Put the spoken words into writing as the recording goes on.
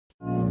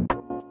These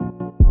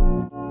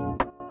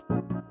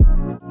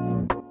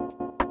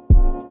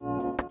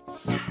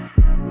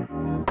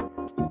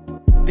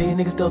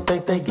niggas still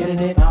think they getting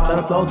it.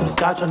 Tryna flow to the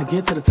sky, tryna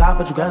get to the top,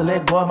 but you gotta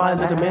let go of my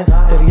ligaments.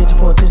 Steady itching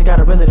for attention,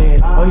 gotta reel it in.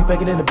 Oh, you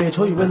faking in the bitch,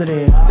 who you reelin'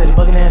 in? Said he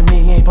bugging at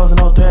me, he ain't posting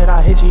no thread.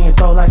 I hit you and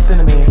throw like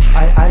cinnamon.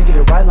 I get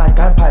it right like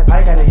gun pipe.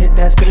 I gotta hit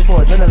that spinach for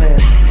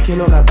adrenaline.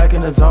 Kilo got back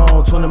in the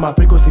zone, tuning my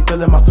frequency,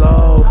 feeling my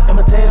flow.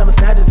 Imitate, I'ma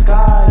snatch the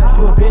skies.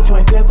 You a bitch, you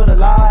ain't fit for the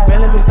lie.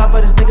 Man, let me stop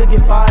for this nigga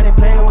get fired. They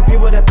playing with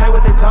people that play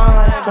with their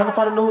time. Tryna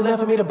find a new land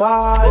for me to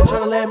buy.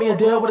 Tryna land me a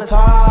deal with a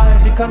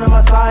tie. She come to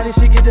my side and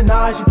she get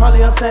denied. She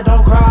probably upset,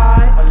 don't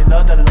cry. Only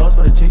love that I know is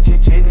for the chick.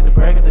 Get the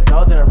bread, get the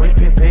dough, then I rip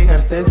pig. Gotta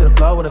stick to the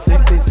flow with a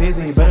 666.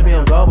 And you better be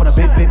on go with a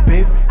big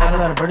beef. I got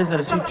a lot of birdies that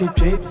are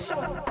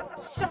cheap.